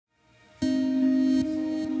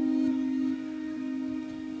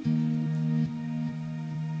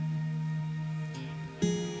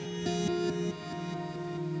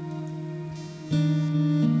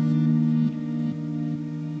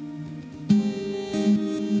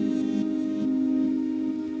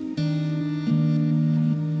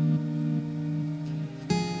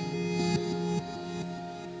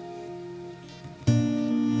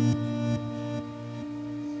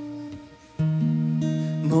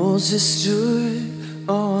Moses stood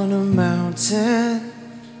on a mountain,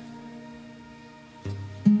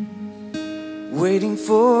 waiting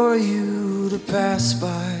for you to pass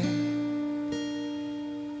by.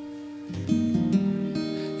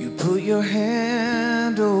 You put your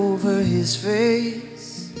hand over his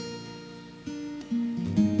face,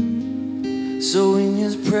 so in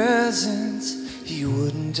his presence he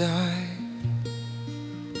wouldn't die.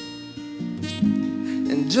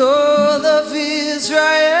 And all of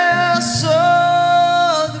Israel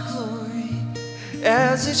saw the glory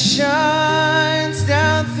as it shines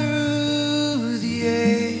down through the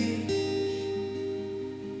age.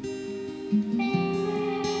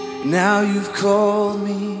 Now you've called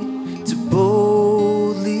me to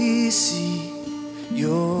boldly see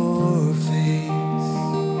your face.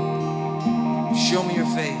 Show me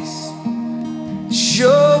your face.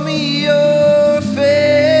 Show me your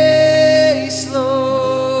face, Lord.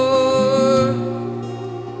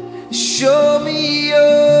 Show me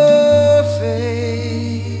your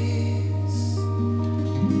face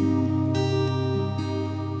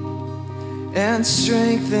and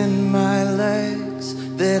strengthen my legs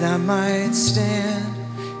that I might stand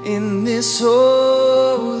in this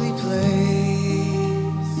holy place.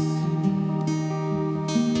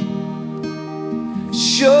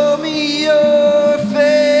 Show me your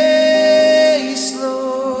face,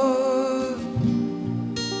 Lord,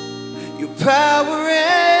 your power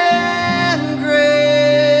and grace.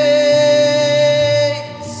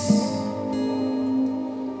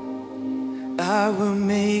 I will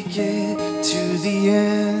make it to the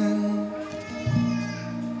end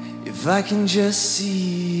if I can just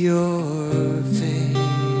see your face.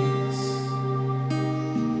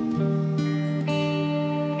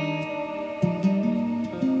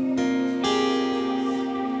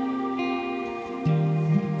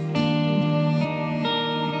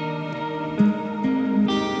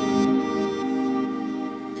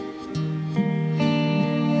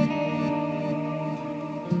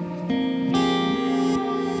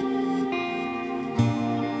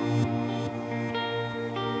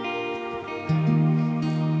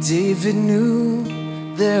 David knew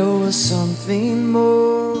there was something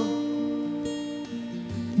more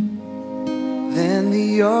than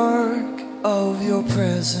the ark of your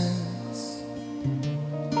presence.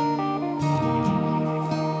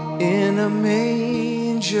 In a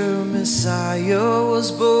manger, Messiah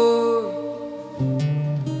was born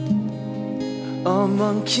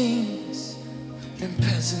among kings and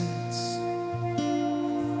peasants.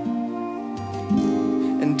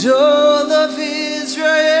 And all of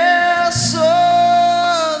Israel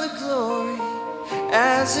saw the glory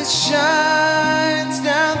as it shines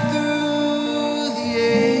down through the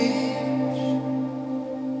age.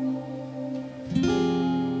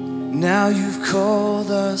 Now you've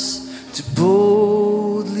called us to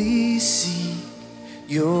boldly see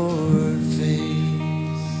your face.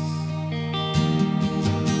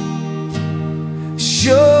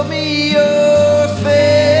 Show me your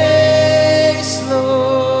face,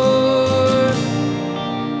 Lord.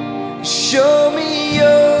 Show me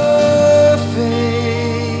your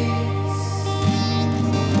face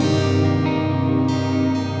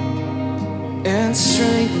and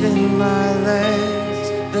strengthen my legs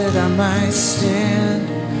that I might stand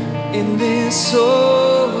in this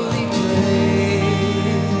holy place.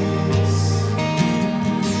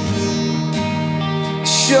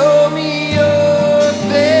 Show me your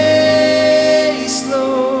face,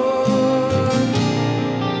 Lord,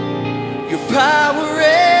 your power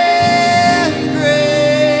and grace.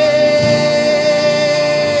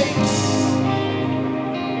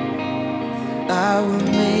 I will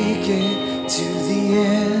make it to the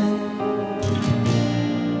end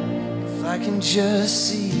if I can just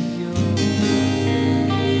see your face.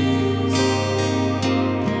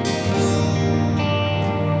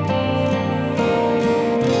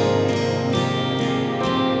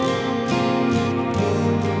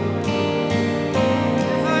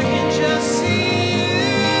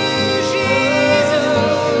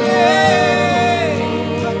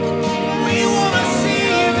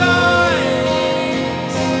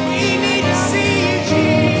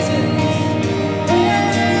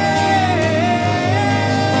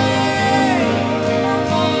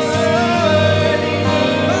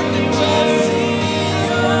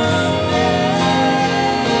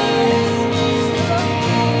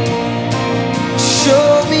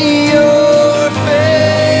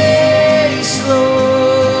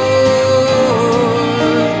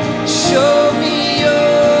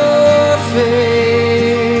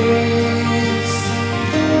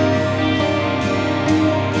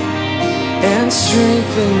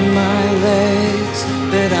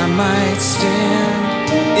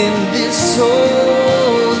 in this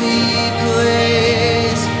holy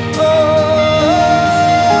place. Oh,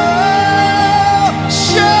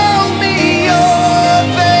 show me your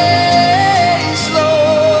face,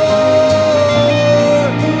 Lord,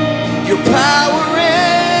 your power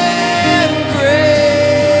and grace.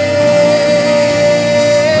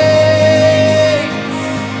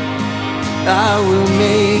 I will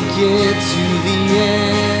make it to the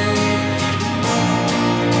end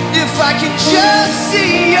if I can just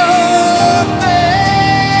see your face,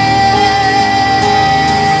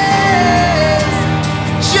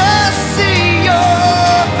 just see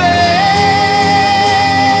your face.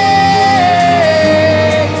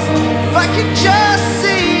 If I can just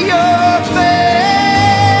see your face,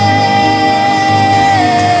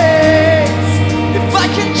 if I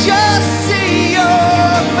can just see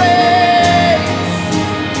your face.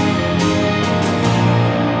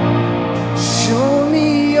 Show me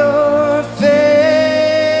your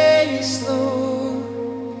face,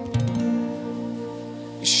 Lord.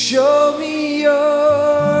 Show me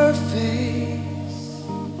your face.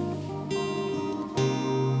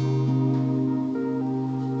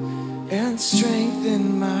 And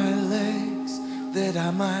strengthen my legs that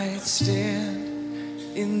I might stand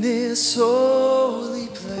in this holy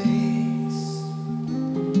place.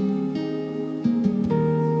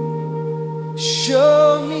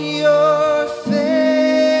 Show me your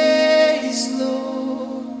face,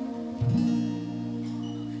 Lord,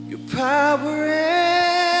 your power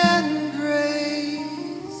and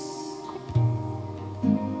grace.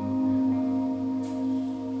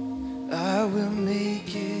 I will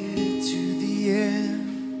make it to the end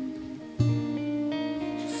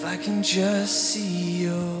if I can just see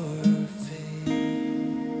your face.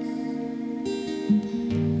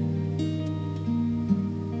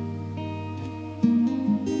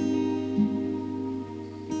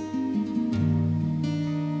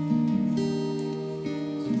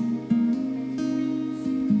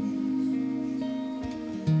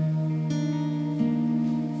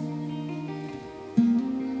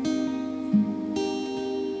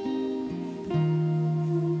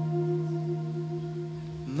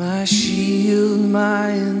 My shield,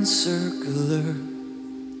 my encircler,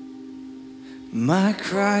 my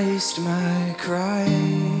Christ, my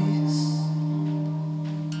Christ.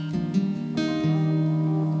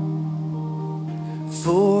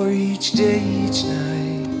 For each day, each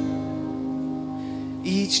night,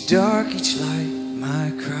 each dark, each light,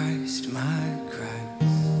 my Christ, my Christ.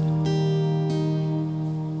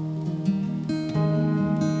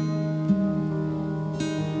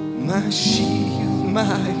 My shield,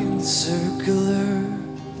 my encircler,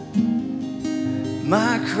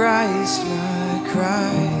 my Christ, my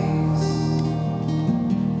Christ.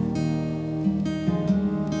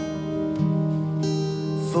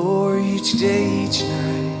 For each day, each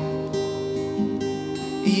night,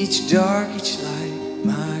 each dark, each light,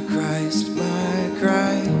 my Christ, my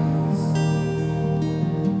Christ.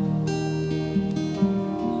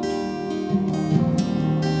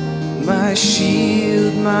 My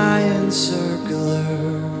shield, my encircler,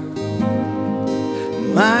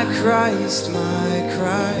 my Christ, my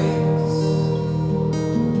Christ.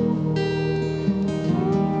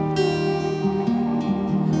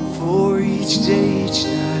 For each day, each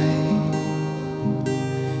night,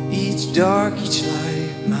 each dark, each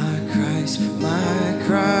light, my Christ, my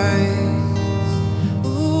Christ.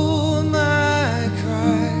 Oh, my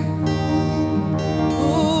Christ.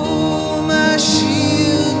 Oh, my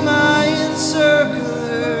shield, my encircler,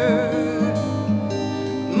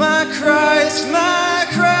 my Christ, my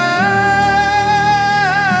Christ.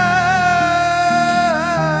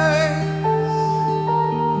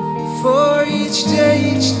 For each day,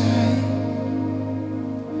 each night,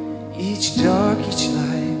 each dark, each light,